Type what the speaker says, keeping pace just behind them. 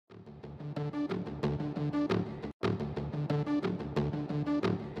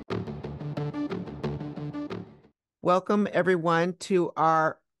Welcome, everyone, to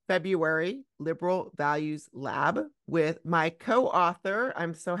our February Liberal Values Lab with my co-author.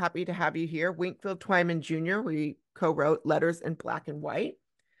 I'm so happy to have you here, Winkfield Twyman Jr. We co-wrote Letters in Black and White.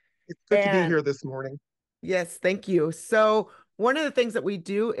 It's good to be And here this morning. yes, thank you. So one of the things that we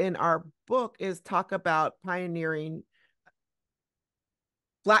do in our book is talk about pioneering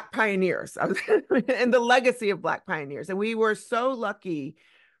Black pioneers and the legacy of Black pioneers. And we were so lucky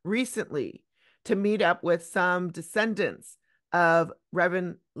recently to meet up with some descendants of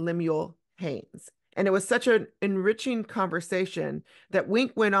Reverend Lemuel Haynes. And it was such an enriching conversation that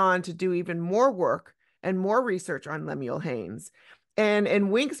Wink went on to do even more work and more research on Lemuel Haynes. And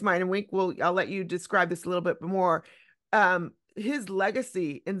in Wink's mind, and I'll let you describe this a little bit more. His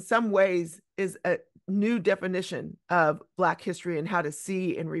legacy in some ways is a new definition of Black history and how to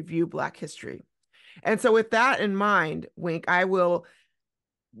see and review Black history. And so, with that in mind, Wink, I will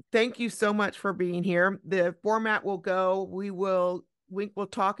thank you so much for being here. The format will go, Wink will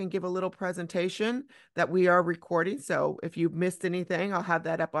talk and give a little presentation that we are recording. So, if you missed anything, I'll have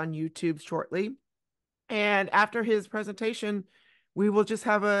that up on YouTube shortly. And after his presentation, we will just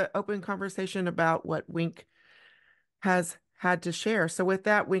have an open conversation about what Wink has had to share. So with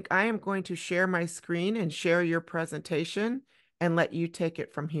that, Wink, I am going to share my screen and share your presentation and let you take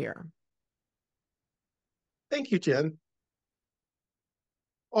it from here. Thank you, Jen.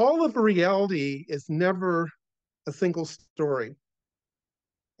 All of reality is never a single story.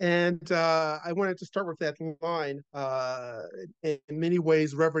 And I wanted to start with that line. In many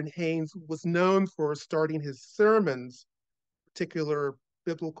ways, Reverend Haynes was known for starting his sermons, particular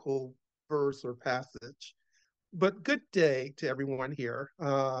biblical verse or passage. But good day to everyone here.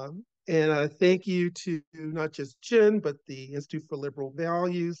 And thank you to not just Jen, but the Institute for Liberal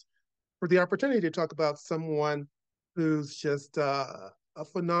Values for the opportunity to talk about someone who's just a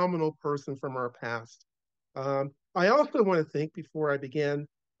phenomenal person from our past. I also want to thank, before I begin,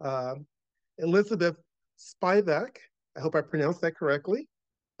 uh, Elizabeth Spivak, I hope I pronounced that correctly,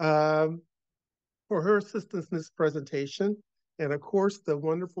 um, for her assistance in this presentation, and of course, the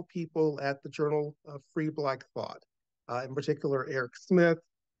wonderful people at the Journal of Free Black Thought, in particular, Eric Smith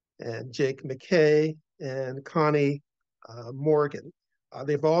and Jake McKay and Connie Morgan.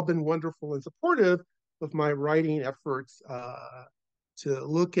 They've all been wonderful and supportive of my writing efforts to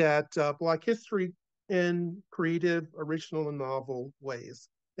look at Black history in creative, original, and novel ways.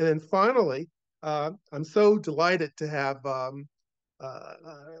 And then finally, I'm so delighted to have uh,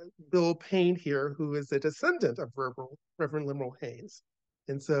 Bill Payne here, who is a descendant of Reverend Lemuel Haynes.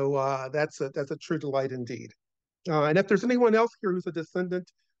 And so that's a true delight indeed. And if there's anyone else here who's a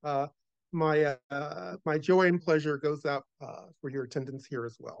descendant, uh, my joy and pleasure goes out for your attendance here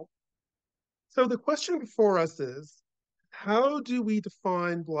as well. So the question before us is, how do we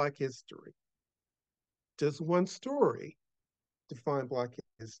define Black history? Does one story define Black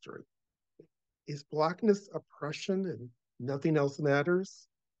history? Is Blackness oppression and nothing else matters?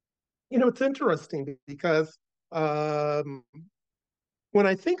 You know, it's interesting because when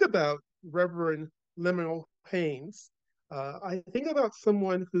I think about Reverend Lemuel Haynes, I think about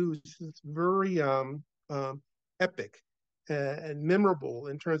someone who's just very epic and memorable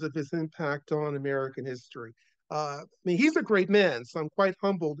in terms of his impact on American history. I mean, he's a great man, so I'm quite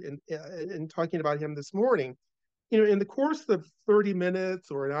humbled in talking about him this morning. You know, in the course of 30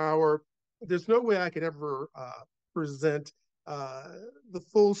 minutes or an hour, there's no way I could ever present the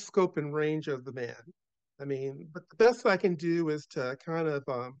full scope and range of the man. I mean, but the best I can do is to kind of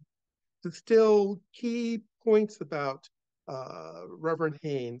distill key points about Reverend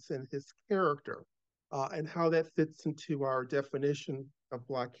Haynes and his character and how that fits into our definition of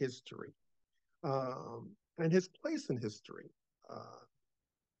Black history and his place in history.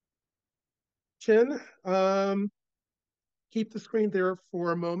 Chen, keep the screen there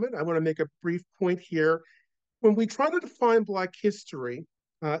for a moment. I want to make a brief point here. When we try to define Black history,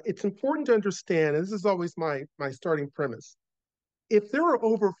 it's important to understand, and this is always my starting premise, if there are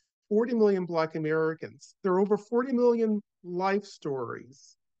over 40 million Black Americans, there are over 40 million life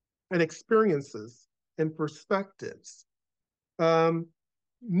stories and experiences and perspectives. Um,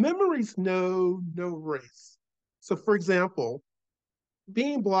 Memories know no race. So, for example,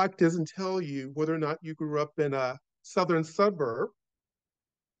 being Black doesn't tell you whether or not you grew up in a southern suburb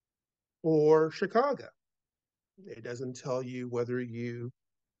or Chicago. It doesn't tell you whether you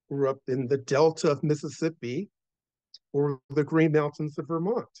grew up in the Delta of Mississippi or the Green Mountains of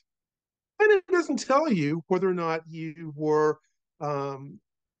Vermont. And it doesn't tell you whether or not you were um,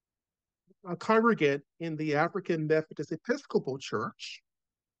 a congregant in the African Methodist Episcopal Church,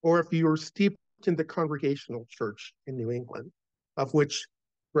 or if you were steeped in the Congregational Church in New England, of which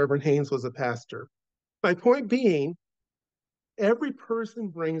Reverend Haynes was a pastor. My point being, every person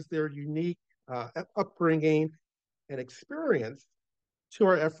brings their unique upbringing and experience to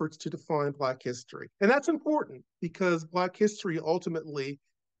our efforts to define Black history. And that's important because Black history ultimately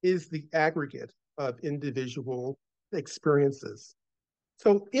is the aggregate of individual experiences.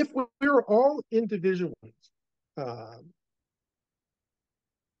 So if we're all individuals, uh,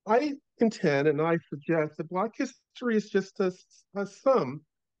 I contend and I suggest that Black history is just a sum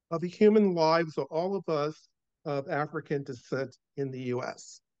of the human lives of all of us of African descent in the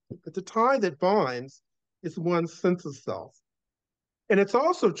US. But the tie that binds is one's sense of self. And it's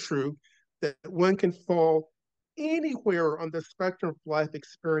also true that one can fall anywhere on the spectrum of life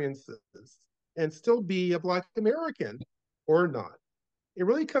experiences and still be a Black American or not. It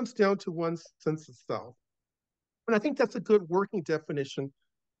really comes down to one's sense of self. And I think that's a good working definition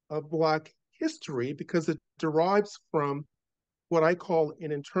of Black history because it derives from what I call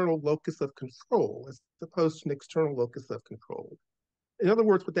an internal locus of control as opposed to an external locus of control. In other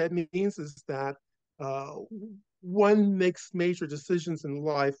words, what that means is that uh, one makes major decisions in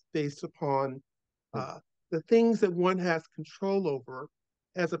life based upon uh, the things that one has control over,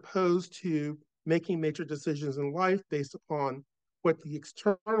 as opposed to making major decisions in life based upon what the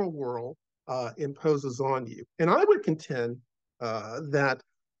external world imposes on you. And I would contend that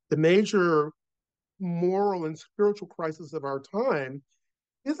the major moral and spiritual crisis of our time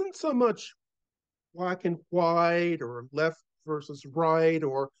isn't so much black and white or left versus right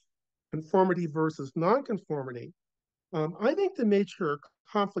or conformity versus nonconformity. I think the major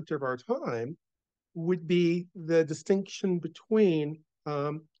conflict of our time would be the distinction between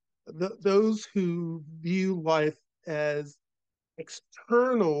those who view life as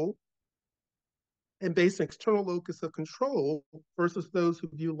external and based on external locus of control versus those who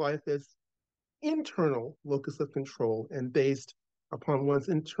view life as internal locus of control and based upon one's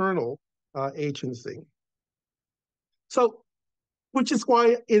internal agency. So, which is why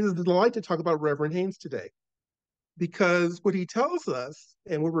it is a delight to talk about Reverend Haynes today, because what he tells us,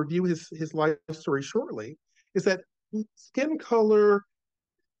 and we'll review his life story shortly, is that skin color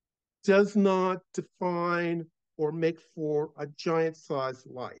does not define or make for a giant sized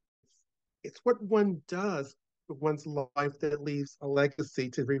life. It's what one does with one's life that leaves a legacy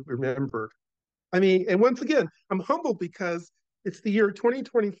to be remembered. I mean, and once again, I'm humbled because it's the year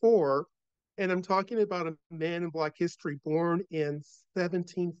 2024, and I'm talking about a man in Black history born in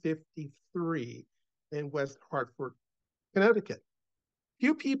 1753 in West Hartford, Connecticut.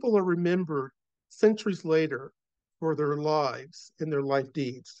 Few people are remembered centuries later for their lives and their life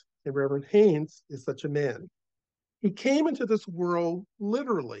deeds, and Reverend Haynes is such a man. He came into this world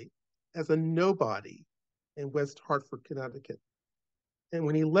literally as a nobody in West Hartford, Connecticut. And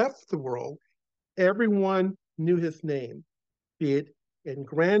when he left the world, everyone knew his name, be it in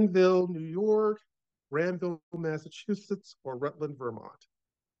Granville, New York, Granville, Massachusetts, or Rutland, Vermont.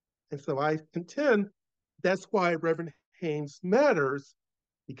 And so I contend that's why Reverend Haynes matters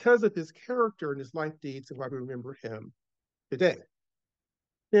because of his character and his life deeds and why we remember him today.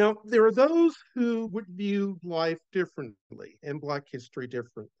 Now, there are those who would view life differently and Black history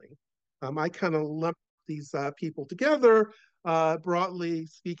differently. I kind of lump these people together, broadly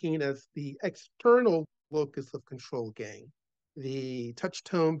speaking, as the external locus of control gang. The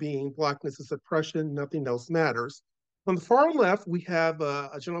touchstone being Blackness is oppression, nothing else matters. On the far left, we have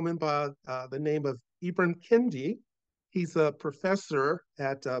a gentleman by the name of Ibram Kendi. He's a professor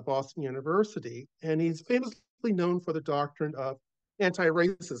at Boston University, and he's famously known for the doctrine of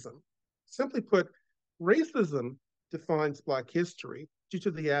anti-racism. Simply put, racism defines Black history due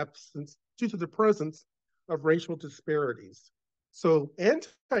to the presence of racial disparities. So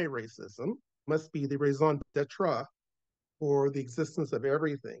anti-racism must be the raison d'etre for the existence of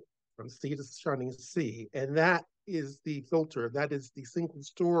everything from sea to shining sea. And that is the filter, that is the single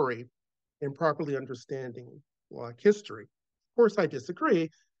story in properly understanding Black history. Of course, I disagree,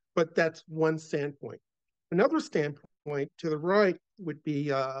 but that's one standpoint. Another standpoint to the right would be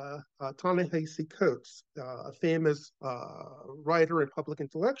Ta-Nehisi Coates, a famous writer and public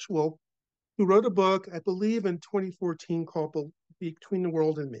intellectual who wrote a book, I believe in 2014, called Between the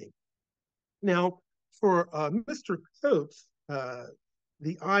World and Me. Now, for Mr. Coates,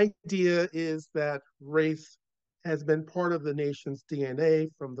 the idea is that race has been part of the nation's DNA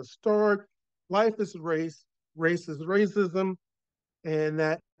from the start. Life is race, race is racism, and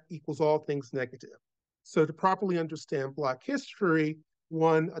that equals all things negative. So to properly understand Black history,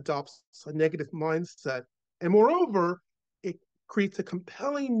 one adopts a negative mindset. And moreover, it creates a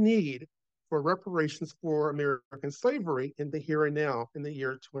compelling need for reparations for American slavery in the here and now, in the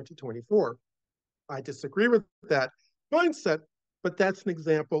year 2024. I disagree with that mindset, but that's an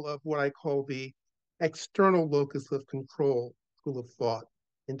example of what I call the external locus of control school of thought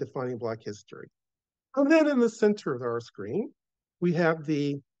in defining Black history. And then in the center of our screen, we have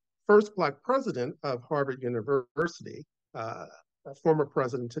the first Black president of Harvard University, a former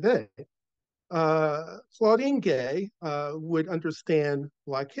president today. Claudine Gay would understand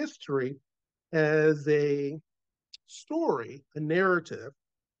Black history as a story, a narrative,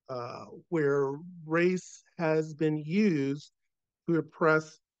 where race has been used to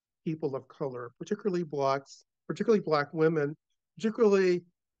oppress people of color, particularly blacks, particularly Black women, particularly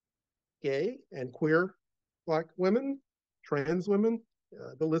gay and queer Black women, trans women.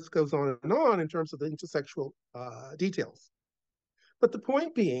 The list goes on and on in terms of the intersexual details. But the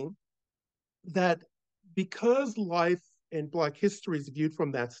point being that because life and Black history is viewed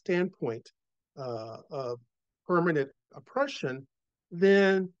from that standpoint of permanent oppression,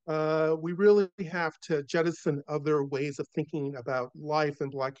 then we really have to jettison other ways of thinking about life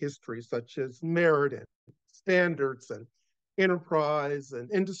and Black history, such as merit and standards and enterprise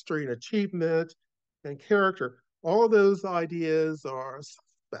and industry and achievement and character. All of those ideas are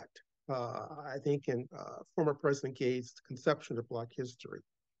suspect, I think, in former President Gay's conception of Black history.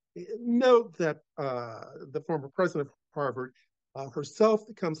 Note that the former president of Harvard herself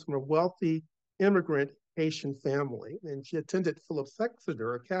comes from a wealthy immigrant Haitian family, and she attended Phillips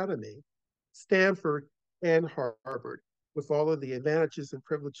Exeter Academy, Stanford, and Harvard, with all of the advantages and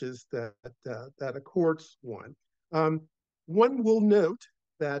privileges that accords one. One will note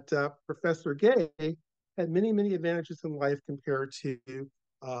that Professor Gay had many, many advantages in life compared to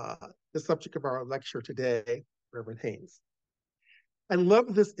the subject of our lecture today, Reverend Haynes. I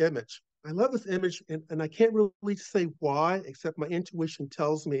love this image. I love this image, and I can't really say why, except my intuition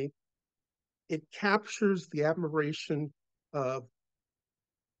tells me it captures the admiration of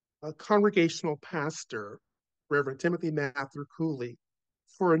a congregational pastor, Reverend Timothy Mather Cooley,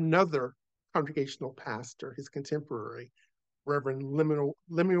 for another congregational pastor, his contemporary, Reverend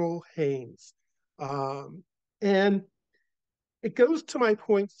Lemuel Haynes. And it goes to my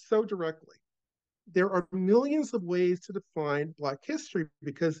point so directly. There are millions of ways to define Black history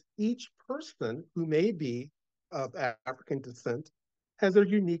because each person who may be of African descent has a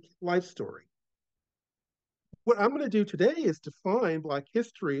unique life story. What I'm going to do today is define Black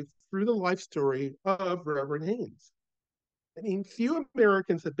history through the life story of Reverend Haynes. I mean, few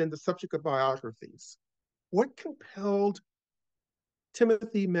Americans have been the subject of biographies. What compelled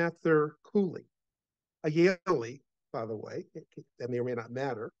Timothy Mather Cooley, a Yalie, by the way, that may or may not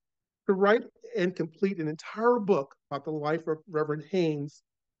matter, to write and complete an entire book about the life of Reverend Haynes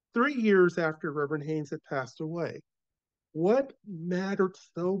 3 years after Reverend Haynes had passed away? What mattered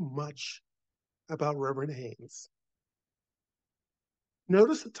so much about Reverend Haynes?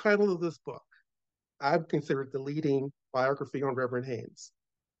 Notice the title of this book. I've considered the leading biography on Reverend Haynes.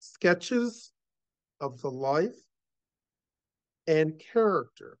 Sketches of the life and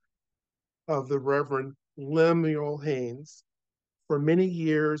character of the Reverend Lemuel Haynes, for many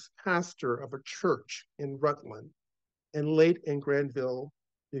years pastor of a church in Rutland and late in Granville,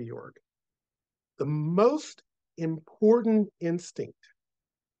 New York. The most important instinct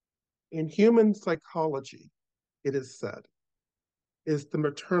in human psychology, it is said, is the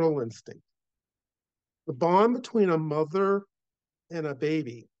maternal instinct. The bond between a mother and a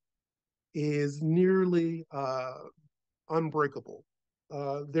baby is nearly unbreakable.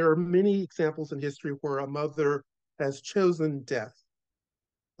 There are many examples in history where a mother has chosen death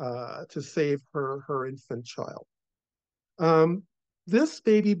to save her infant child. This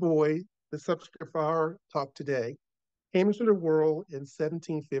baby boy, the subject of our talk today, came into the world in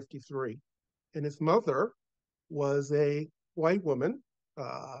 1753, and his mother was a white woman,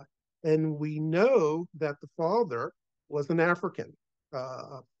 and we know that the father was an African,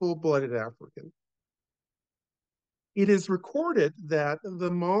 a full-blooded African. It is recorded that the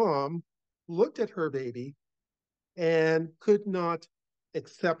mom looked at her baby and could not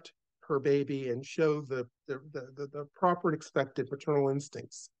accept her baby and show the proper and expected maternal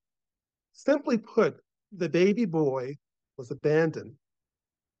instincts. Simply put, the baby boy was abandoned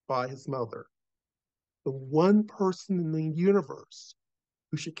by his mother, the one person in the universe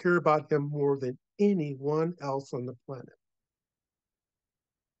who should care about him more than anyone else on the planet.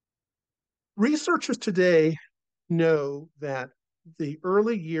 Researchers today know that the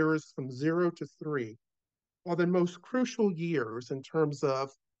early years from 0 to 3 are the most crucial years in terms of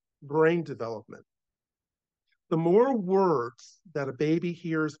brain development. The more words that a baby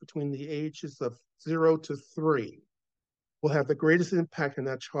hears between the ages of 0 to 3 will have the greatest impact on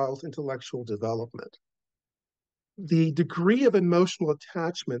that child's intellectual development. The degree of emotional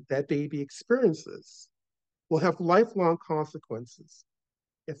attachment that baby experiences will have lifelong consequences.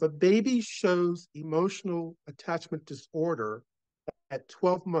 If a baby shows emotional attachment disorder at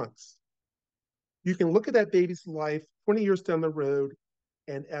 12 months, you can look at that baby's life 20 years down the road,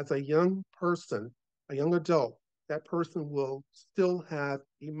 and as a young person, a young adult, that person will still have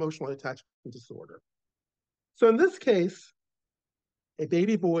emotional attachment disorder. So in this case, a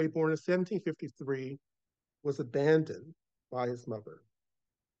baby boy born in 1753 was abandoned by his mother.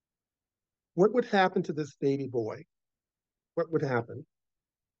 What would happen to this baby boy? What would happen?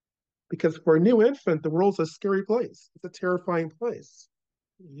 Because for a new infant, the world's a scary place. It's a terrifying place.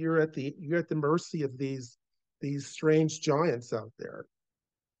 You're at the mercy of these strange giants out there.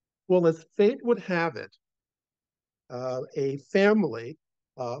 Well, as fate would have it, a family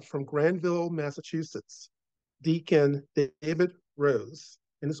from Granville, Massachusetts, Deacon David Rose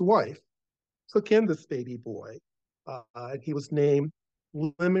and his wife took in this baby boy. He was named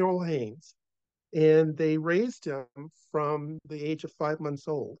Lemuel Haynes, and they raised him from the age of 5 months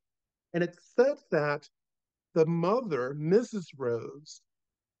old. And it said that the mother, Mrs. Rose,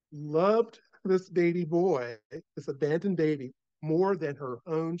 loved this baby boy, this abandoned baby, more than her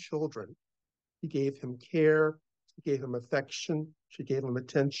own children. She gave him care, she gave him affection, she gave him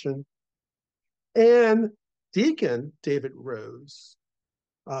attention. And Deacon David Rose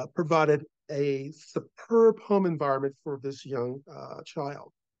provided a superb home environment for this young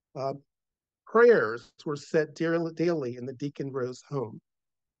child. Uh, Prayers were said daily in the Deacon Rose home.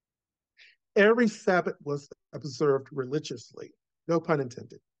 Every Sabbath was observed religiously, no pun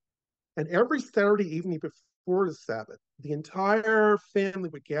intended. And every Saturday evening before the Sabbath, the entire family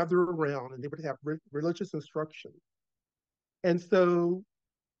would gather around and they would have religious instruction. And so,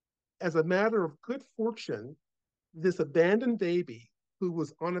 as a matter of good fortune, this abandoned baby who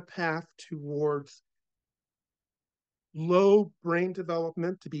was on a path towards low brain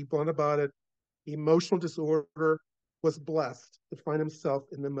development, to be blunt about it, emotional disorder, was blessed to find himself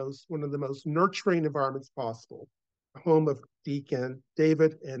in one of the most nurturing environments possible, a home of Deacon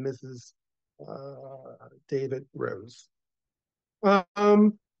David and Mrs. David Rose. It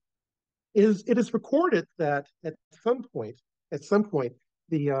is recorded that at some point,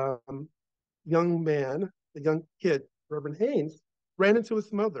 the young man, the young kid, Reverend Haynes, ran into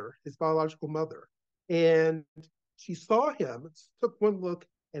his mother, his biological mother, and she saw him, took one look,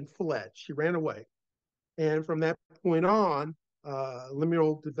 and fled. She ran away. And from that point on,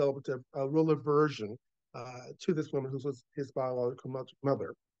 Lemuel developed a real aversion to this woman who was his biological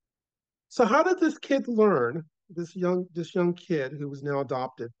mother. So how did this kid learn, this young kid who was now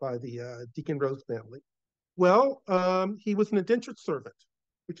adopted by the Deacon Rose family? Well, he was an indentured servant,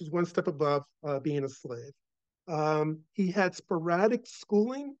 which is one step above being a slave. He had sporadic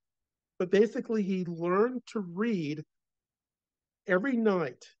schooling, but basically he learned to read every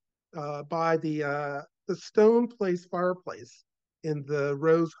night by the stone place fireplace in the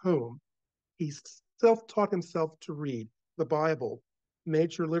Rose home. He self-taught himself to read the Bible,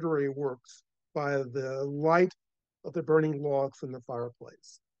 major literary works, by the light of the burning logs in the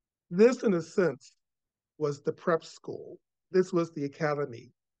fireplace. This, in a sense, was the prep school. This was the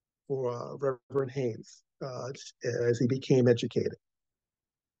academy for Reverend Haynes as he became educated.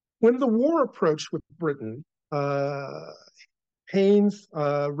 When the war approached with Britain, Haynes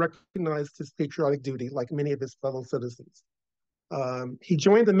recognized his patriotic duty like many of his fellow citizens. He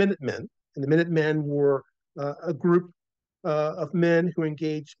joined the Minutemen, and the Minutemen were a group of men who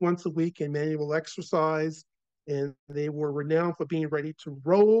engaged once a week in manual exercise, and they were renowned for being ready to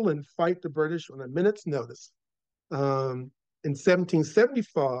roll and fight the British on a minute's notice. In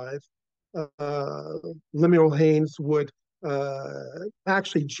 1775, Lemuel Haynes would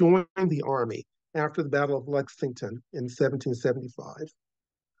actually join the army after the Battle of Lexington in 1775.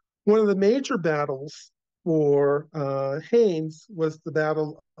 One of the major battles for Haynes was the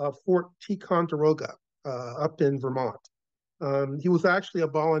Battle of Fort Ticonderoga up in Vermont. He was actually a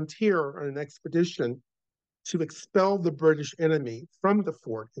volunteer on an expedition to expel the British enemy from the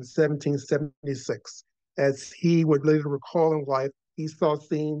fort in 1776. As he would later recall in life, he saw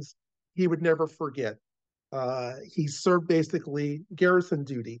scenes he would never forget. He served basically garrison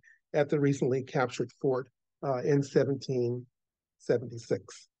duty at the recently captured fort in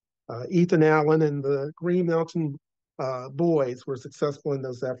 1776. Ethan Allen and the Green Mountain Boys were successful in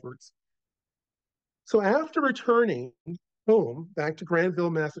those efforts. So after returning home back to Granville,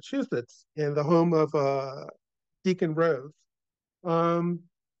 Massachusetts, in the home of Deacon Rose,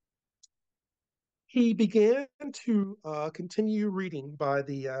 he began to continue reading by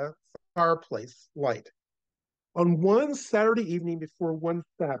the fireplace light. On one Saturday evening before one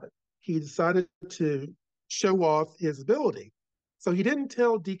Sabbath, he decided to show off his ability. So he didn't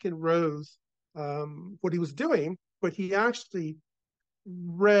tell Deacon Rose what he was doing, but he actually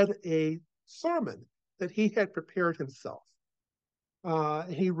read a sermon that he had prepared himself.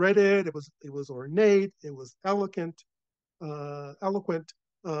 He read it. It was ornate. It was eloquent. It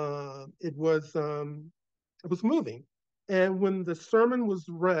was moving. And when the sermon was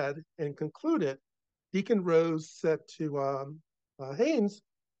read and concluded, Deacon Rose said to Haynes,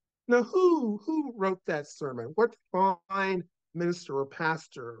 "Now, who wrote that sermon? What fine minister or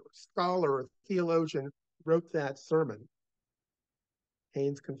pastor, or scholar, or theologian wrote that sermon?"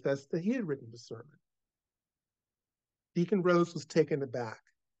 Haynes confessed that he had written the sermon. Deacon Rose was taken aback.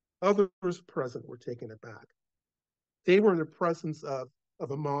 Others present were taken aback. They were in the presence of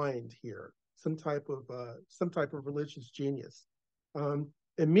a mind here, some type of religious genius.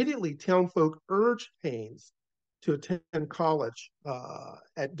 Immediately, townfolk urged Haynes to attend college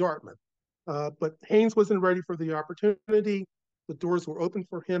at Dartmouth, but Haynes wasn't ready for the opportunity. The doors were open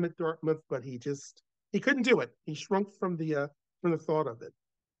for him at Dartmouth, but he couldn't do it. He shrunk from the thought of it.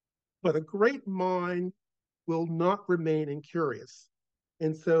 But a great mind will not remain incurious,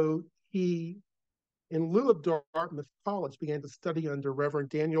 and so he, in lieu of Dartmouth College, began to study under Reverend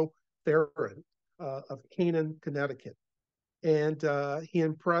Daniel Theron of Canaan, Connecticut. And he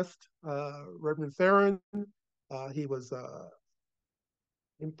impressed Reverend Theron. He was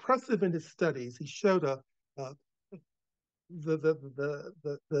impressive in his studies. He showed a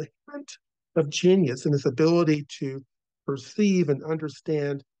the hint of genius in his ability to perceive and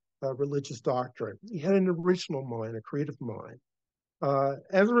understand religious doctrine. He had an original mind, a creative mind.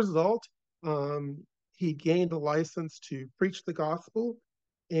 As a result, he gained a license to preach the gospel,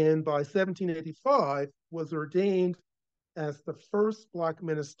 and by 1785 was ordained as the first Black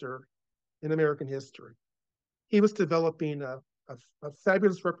minister in American history. He was developing a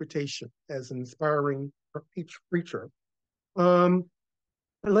fabulous reputation as an inspiring preacher. Um,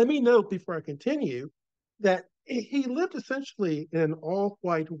 Let me note before I continue that he lived essentially in an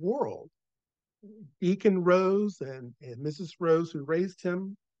all-white world. Deacon Rose and Mrs. Rose, who raised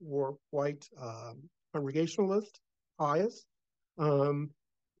him, were white Congregationalist, pious. Um,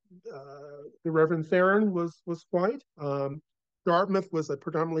 the Reverend Theron was white. Dartmouth was a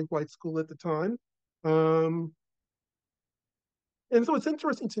predominantly white school at the time. Um, and so it's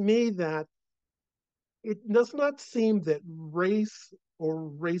interesting to me that it does not seem that race or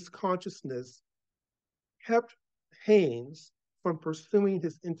race consciousness kept Haynes from pursuing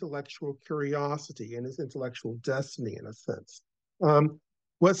his intellectual curiosity and his intellectual destiny, in a sense. Um,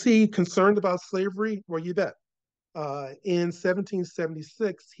 was he concerned about slavery? Well, you bet. In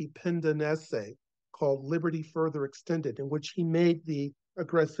 1776, he penned an essay called Liberty Further Extended, in which he made the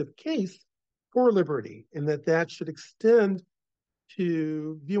aggressive case for liberty and that should extend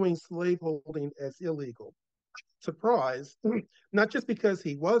to viewing slaveholding as illegal. Surprise, not just because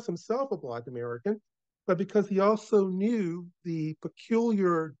he was himself a Black American, but because he also knew the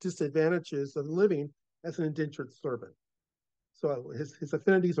peculiar disadvantages of living as an indentured servant. So his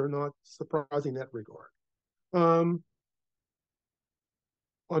affinities are not surprising in that regard. Um,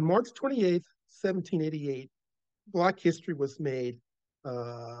 on March 28th, 1788, Black history was made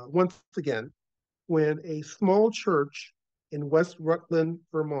once again when a small church in West Rutland,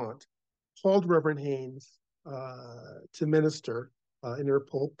 Vermont, called Reverend Haynes to minister in their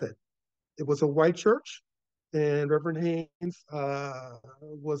pulpit. It was a white church, and Reverend Haynes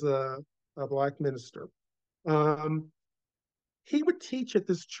was a Black minister. Um, he would teach at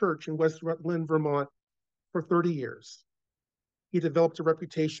this church in West Rutland, Vermont, for 30 years. He developed a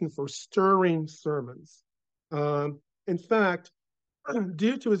reputation for stirring sermons. In fact,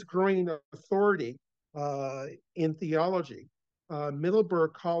 due to his growing authority in theology,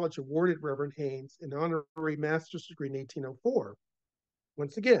 Middleburg College awarded Reverend Haynes an honorary master's degree in 1804.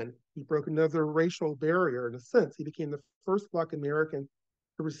 Once again, he broke another racial barrier in a sense. He became the first Black American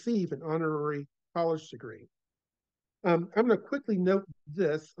to receive an honorary college degree. I'm going to quickly note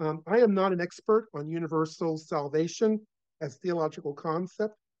this. I am not an expert on universal salvation as theological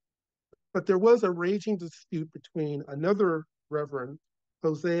concept, but there was a raging dispute between another Reverend,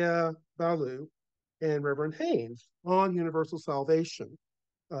 Hosea Ballou, and Reverend Haynes on universal salvation.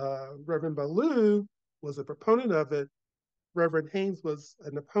 Reverend Ballou was a proponent of it. Reverend Haynes was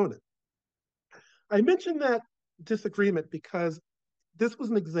an opponent. I mentioned that disagreement because this was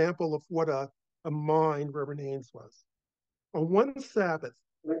an example of what a mind Reverend Haynes was. On one Sabbath,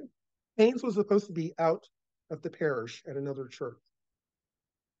 Haynes was supposed to be out of the parish at another church.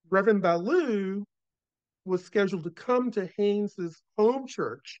 Reverend Ballou was scheduled to come to Haynes's home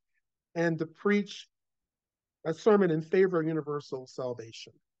church and to preach a sermon in favor of universal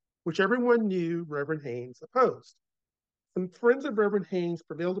salvation, which everyone knew Reverend Haynes opposed. Some friends of Reverend Haynes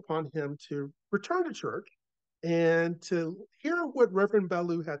prevailed upon him to return to church and to hear what Reverend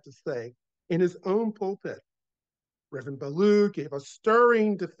Ballou had to say in his own pulpit. Reverend Ballou gave a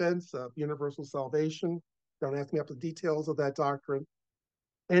stirring defense of universal salvation. Don't ask me up the details of that doctrine.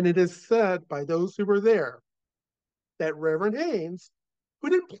 And it is said by those who were there that Reverend Haynes, who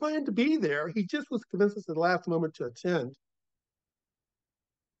didn't plan to be there, he just was convinced at the last moment to attend.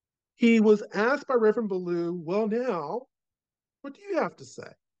 He was asked by Reverend Ballou, well, now, what do you have to say?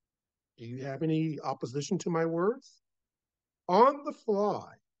 Do you have any opposition to my words? On the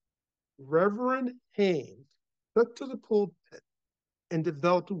fly, Reverend Haynes took to the pulpit and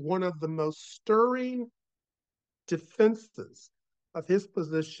developed one of the most stirring defenses of his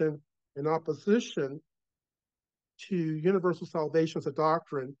position in opposition to universal salvation as a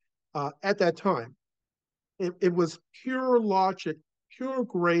doctrine at that time. It was pure logic, pure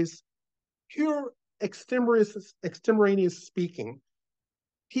grace, pure extemporaneous speaking.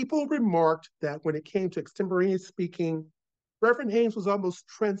 People remarked that when it came to extemporaneous speaking, Reverend Haynes was almost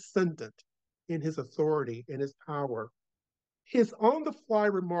transcendent in his authority and his power. His on the fly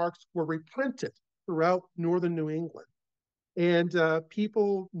remarks were reprinted throughout northern New England, and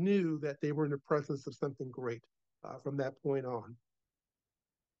people knew that they were in the presence of something great from that point on.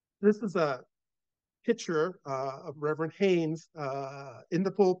 This is a picture of Reverend Haynes in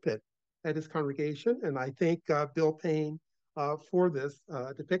the pulpit at his congregation, and I thank Bill Payne for this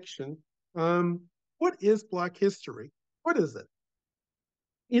depiction. What is Black history? What is it?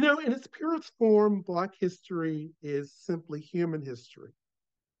 You know, in its purest form, Black history is simply human history.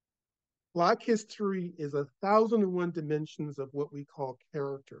 Black history is 1,001 dimensions of what we call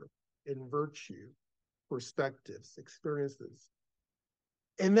character and virtue, perspectives, experiences.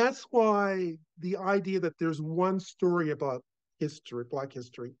 And that's why the idea that there's one story about history, Black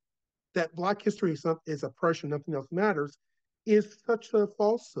history, that Black history is oppression, nothing else matters, is such a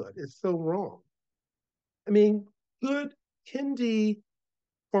falsehood. It's so wrong. I mean, could Kendi,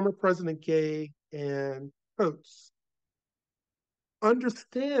 former President Gay, and Coates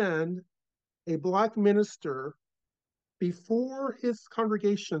understand a Black minister before his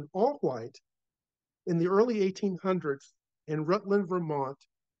congregation, all white, in the early 1800s in Rutland, Vermont,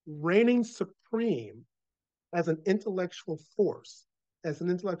 reigning supreme as an intellectual force, as an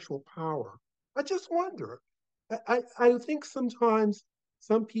intellectual power? I just wonder. I think sometimes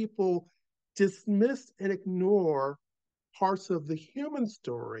some people dismiss and ignore parts of the human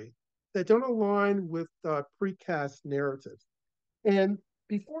story that don't align with precast narratives. And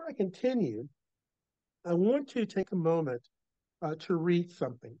before I continue, I want to take a moment to read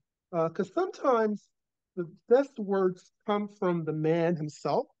something, because sometimes the best words come from the man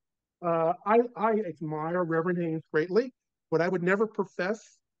himself. I admire Reverend Haynes greatly, but I would never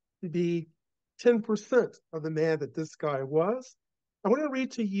profess to be 10% of the man that this guy was. I want to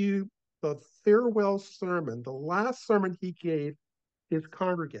read to you the farewell sermon, the last sermon he gave his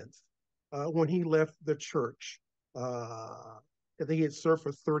congregants when he left the church. I think he had served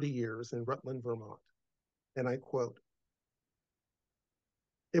for 30 years in Rutland, Vermont. And I quote,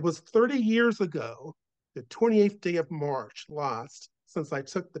 "It was 30 years ago, the 28th day of March last, since I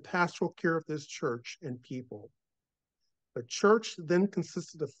took the pastoral care of this church and people. The church then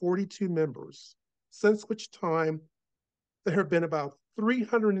consisted of 42 members, since which time there have been about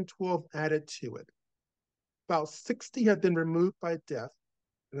 312 added to it. About 60 have been removed by death,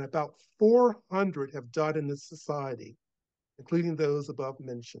 and about 400 have died in this society, including those above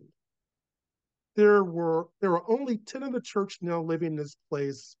mentioned. There were only 10 of the church now living in this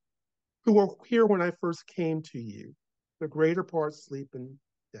place who were here when I first came to you. The greater part sleep in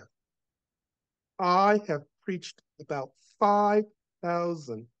death. I have preached about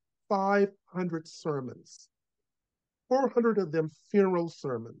 5,500 sermons, 400 of them funeral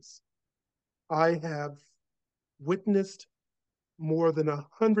sermons. I have witnessed more than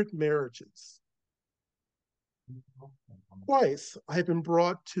 100 marriages. Twice I have been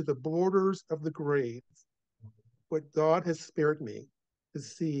brought to the borders of the grave, but God has spared me to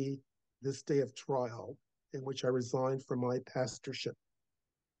see this day of trial in which I resigned from my pastorship."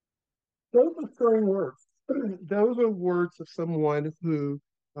 Those are stirring words. Those are words of someone who,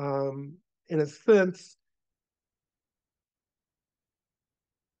 in a sense,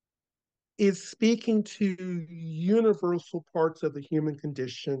 is speaking to universal parts of the human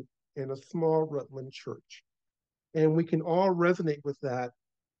condition in a small Rutland church. And we can all resonate with that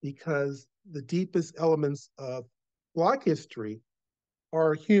because the deepest elements of Black history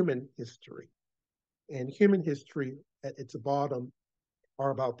are human history. And human history at its bottom are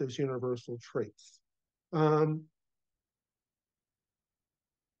about those universal traits. I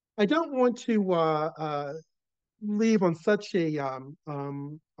don't want to leave on such a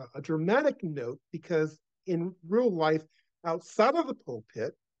dramatic note because in real life, outside of the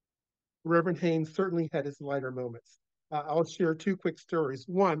pulpit, Reverend Haynes certainly had his lighter moments. I'll share two quick stories.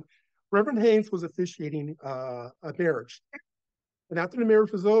 One, Reverend Haynes was officiating a marriage. And after the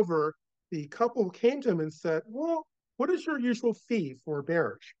marriage was over, the couple came to him and said, "Well, what is your usual fee for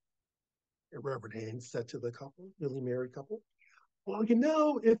marriage?" And Reverend Haynes said to the couple, newly married couple, "Well,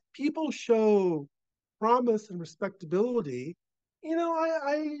 if people show promise and respectability,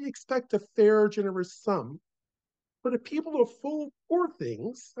 I expect a fair, generous sum. But if people are full of poor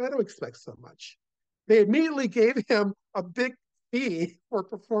things, I don't expect so much." They immediately gave him a big fee for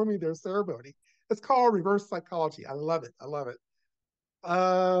performing their ceremony. It's called reverse psychology. I love it. I love it.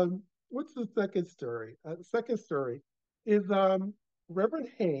 What's the second story? The second story is Reverend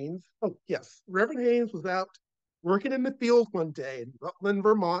Haynes. Oh, yes. Reverend Haynes was out working in the field one day in Rutland,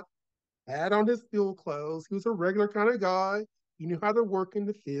 Vermont, had on his field clothes. He was a regular kind of guy. He knew how to work in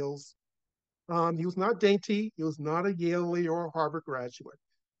the fields. He was not dainty. He was not a Yale or a Harvard graduate.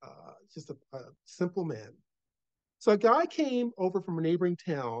 Just a simple man. So a guy came over from a neighboring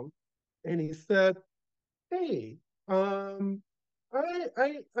town and he said, "Hey, I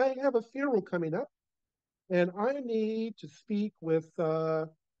have a funeral coming up and I need to speak with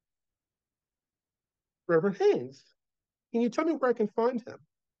Reverend Haynes. Can you tell me where I can find him?"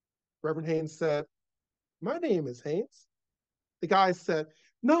 Reverend Haynes said, "My name is Haynes." The guy said,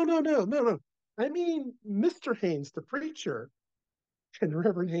 "No, no, no, no, no. I mean, Mr. Haynes, the preacher." And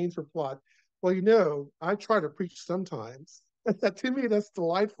Reverend Haynes replied, "Well, I try to preach sometimes." To me, that's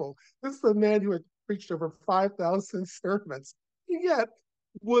delightful. This is a man who had preached over 5,000 sermons, yet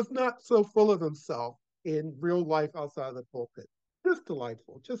was not so full of himself in real life outside of the pulpit. Just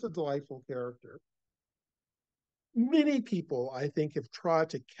delightful, just a delightful character. Many people, I think, have tried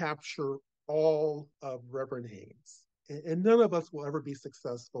to capture all of Reverend Haynes, and none of us will ever be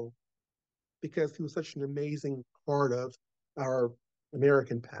successful because he was such an amazing part of our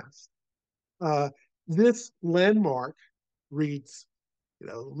American past. Uh, this landmark reads,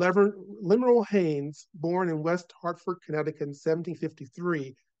 Lemuel Haynes, born in West Hartford, Connecticut in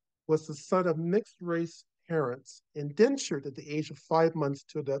 1753, was the son of mixed race parents, indentured at the age of 5 months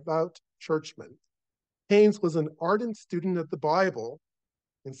to a devout churchman. Haynes was an ardent student of the Bible.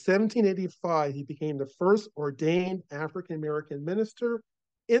 In 1785, he became the first ordained African American minister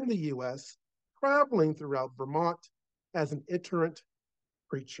in the U.S., traveling throughout Vermont as an itinerant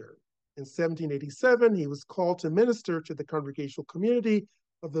preacher. In 1787, he was called to minister to the congregational community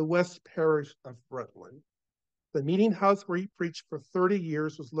of the West Parish of Rutland. The meeting house where he preached for 30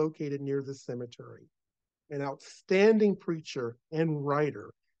 years was located near the cemetery. An outstanding preacher and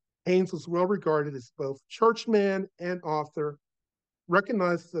writer, Haynes was well regarded as both churchman and author,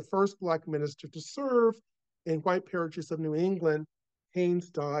 recognized as the first Black minister to serve in white parishes of New England. Haynes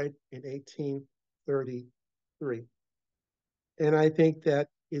died in 1833. And I think that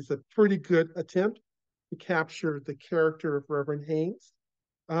is a pretty good attempt to capture the character of Reverend Haynes.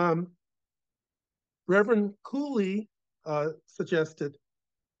 Reverend Cooley suggested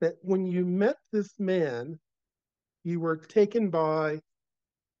that when you met this man, you were taken by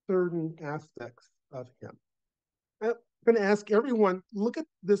certain aspects of him. I'm going to ask everyone, look at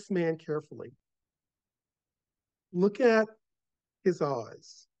this man carefully. Look at his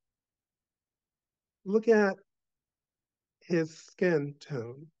eyes. Look at his skin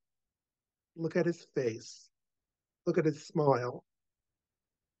tone. Look at his face. Look at his smile.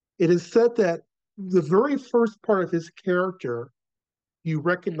 It is said that the very first part of his character you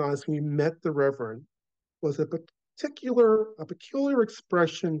recognized when you met the Reverend was a peculiar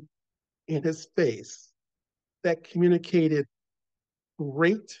expression in his face that communicated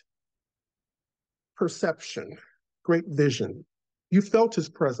great perception, great vision. You felt his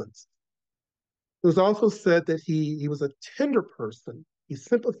presence. It was also said that he was a tender person. He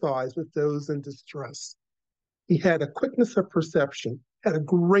sympathized with those in distress. He had a quickness of perception, had a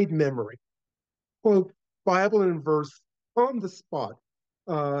great memory. Quote Bible and verse on the spot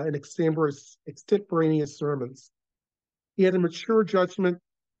in extemporaneous sermons. He had a mature judgment.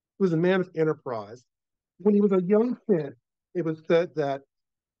 He was a man of enterprise. When he was a young kid, it was said that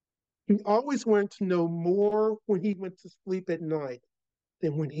he always wanted to know more when he went to sleep at night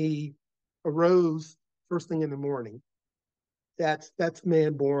than when he arose first thing in the morning. That's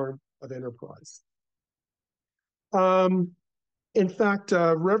man born of enterprise. Um, in fact,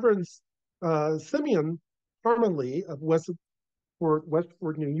 Reverend Simeon Parmalee of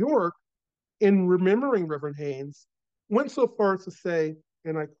Westport, New York, in remembering Reverend Haynes, went so far as to say,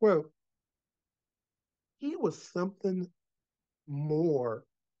 and I quote, "He was something more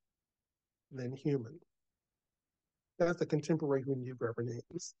than human." That's a contemporary who knew Reverend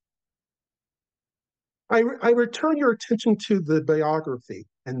Haynes. I return your attention to the biography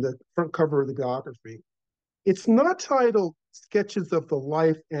and the front cover of the biography. It's not titled Sketches of the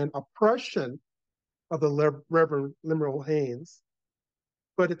Life and Oppression of the Reverend Lemuel Haynes,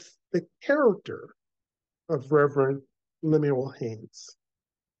 but it's the character of Reverend Lemuel Haynes.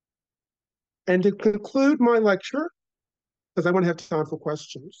 And to conclude my lecture, because I want to have time for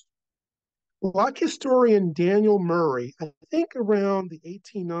questions, Black historian Daniel Murray, I think around the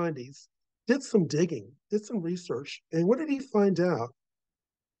 1890s, did some digging, did some research. And what did he find out?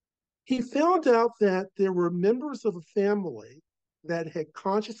 He found out that there were members of a family that had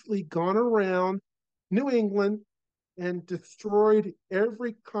consciously gone around New England and destroyed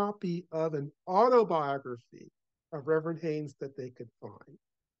every copy of an autobiography of Reverend Haynes that they could find.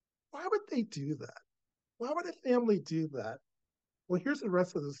 Why would they do that? Why would a family do that? Well, here's the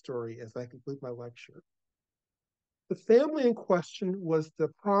rest of the story as I conclude my lecture. The family in question was the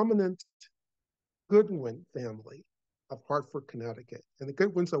prominent Goodwin family of Hartford, Connecticut. And the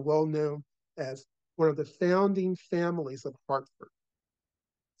Goodwins are well known as one of the founding families of Hartford.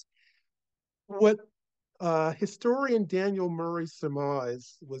 What historian Daniel Murray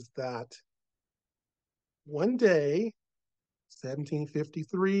surmised was that one day,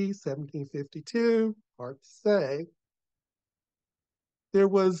 1753, 1752, hard to say, there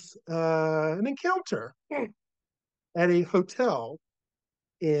was an encounter at a hotel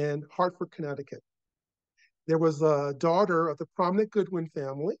in Hartford, Connecticut. There was a daughter of the prominent Goodwin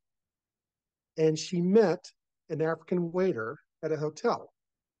family, and she met an African waiter at a hotel.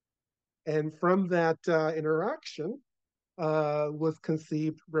 And from that interaction was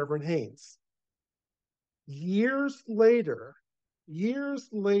conceived Reverend Haynes. Years later,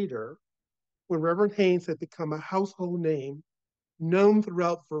 when Reverend Haynes had become a household name, known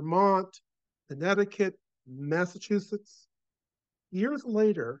throughout Vermont, Connecticut, Massachusetts, years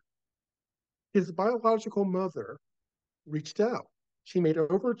later, his biological mother reached out. She made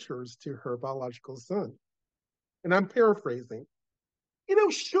overtures to her biological son. And I'm paraphrasing.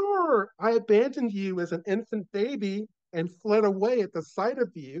 Sure, I abandoned you as an infant baby and fled away at the sight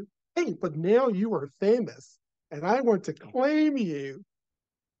of you. Hey, but now you are famous, and I want to claim you.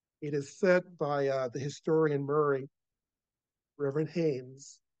 It is said by the historian Murray, Reverend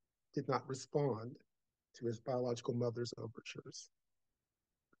Haynes did not respond to his biological mother's overtures.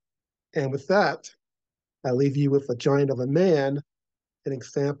 And with that, I leave you with a giant of a man, an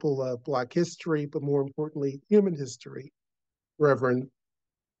example of Black history, but more importantly, human history, Reverend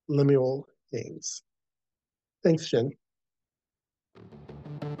Lemuel Haynes. Thanks, Jen.